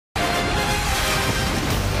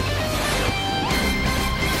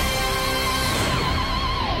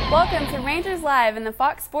Welcome to Rangers Live in the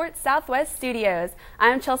Fox Sports Southwest studios.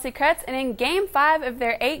 I'm Chelsea Kretz, and in Game 5 of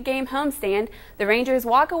their 8-game homestand, the Rangers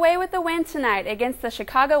walk away with the win tonight against the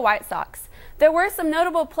Chicago White Sox. There were some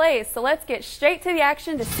notable plays, so let's get straight to the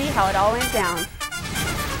action to see how it all went down.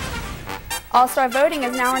 All-Star voting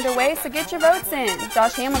is now underway, so get your votes in.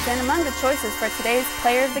 Josh Hamilton among the choices for today's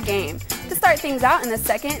player of the game. To start things out in the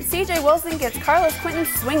second, C.J. Wilson gets Carlos Quentin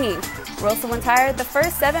swinging. Wilson retired the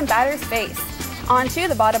first 7 batters faced. On to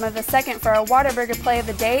the bottom of the second for our Whataburger play of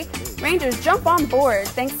the day. Rangers jump on board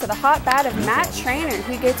thanks to the hot bat of Matt Trainer,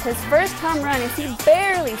 who gets his first home run as he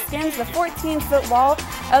barely skims the 14-foot wall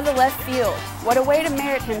of the left field. What a way to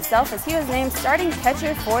merit himself, as he was named starting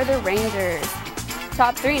catcher for the Rangers.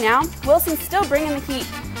 Top 3 now. Wilson still bringing the heat.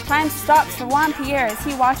 Time stops for Juan Pierre as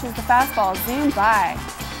he watches the fastball zoom by.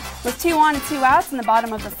 With 2 on and 2 outs in the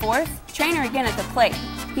bottom of the fourth, Trainer again at the plate.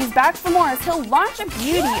 He's back for more as he'll launch a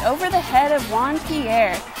beauty over the head of Juan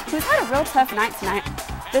Pierre, who's had a real tough night tonight.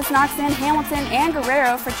 This knocks in Hamilton and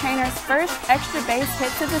Guerrero for Trainer's first extra base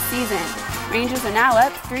hits of the season. Rangers are now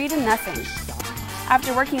up 3-0.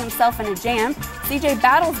 After working himself in a jam, CJ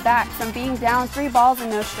battles back from being down 3 balls and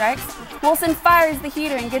no strikes. Wilson fires the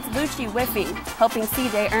heater and gets Lucci whiffing, helping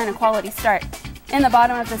CJ earn a quality start. In the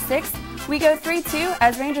bottom of the 6th, we go 3-2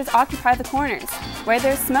 as Rangers occupy the corners. Where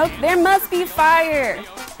there's smoke, there must be fire!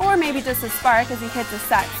 Or maybe just a spark as he hits a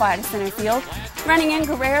sac fly to center field, running in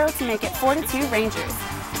Guerrero to make it 4-2 Rangers.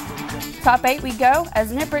 Top 8 we go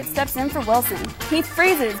as Nippert steps in for Wilson. He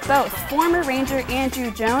freezes both former Ranger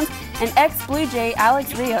Andrew Jones and ex-Blue Jay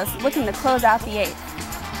Alex Rios, looking to close out the 8th.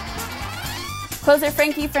 Closer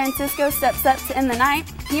Frankie Francisco steps up to end the night.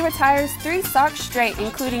 He retires 3 Sox straight,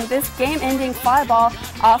 including this game-ending fly ball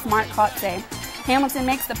off Mark Kretz. Hamilton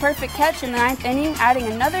makes the perfect catch in the 9th inning, adding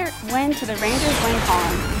another win to the Rangers win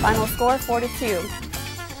column. Final score 4-2.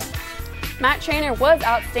 Matt Trainer was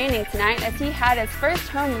outstanding tonight as he had his first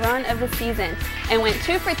home run of the season and went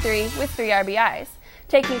 2 for 3 with 3 RBIs.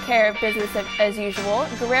 Taking care of business as usual,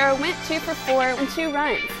 Guerrero went 2 for 4 and 2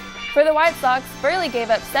 runs. For the White Sox, Burley gave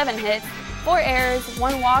up 7 hits, 4 errors,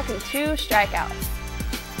 1 walk, and 2 strikeouts.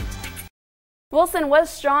 Wilson was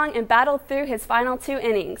strong and battled through his final 2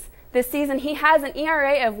 innings. This season he has an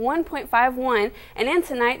ERA of 1.51, and in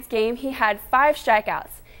tonight's game he had 5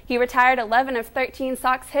 strikeouts. He retired 11 of 13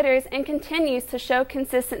 Sox hitters and continues to show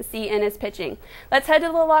consistency in his pitching. Let's head to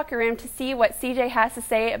the locker room to see what CJ has to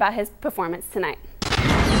say about his performance tonight.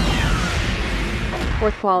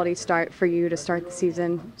 4th quality start for you to start the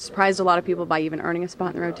season. Surprised a lot of people by even earning a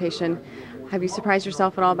spot in the rotation. Have you surprised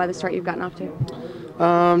yourself at all by the start you've gotten off to?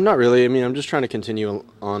 Not really. I mean, I'm just trying to continue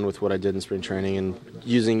on with what I did in spring training and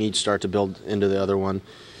using each start to build into the other one.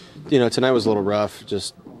 You know, tonight was a little rough.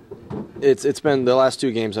 Just it's been the last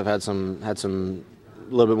 2 games I've had some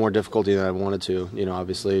a little bit more difficulty than I wanted to. You know,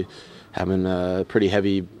 obviously having pretty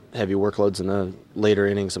heavy workloads in the later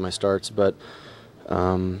innings of my starts, but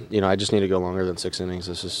you know, I just need to go longer than 6 innings.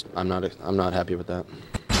 It's just I'm not happy with that.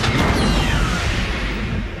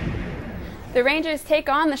 The Rangers take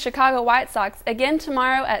on the Chicago White Sox again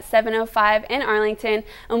tomorrow at 7:05 in Arlington,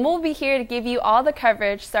 and we'll be here to give you all the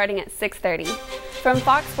coverage starting at 6:30. From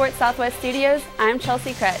Fox Sports Southwest Studios, I'm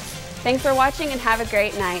Chelsea Kretz. Thanks for watching and have a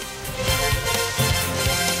great night.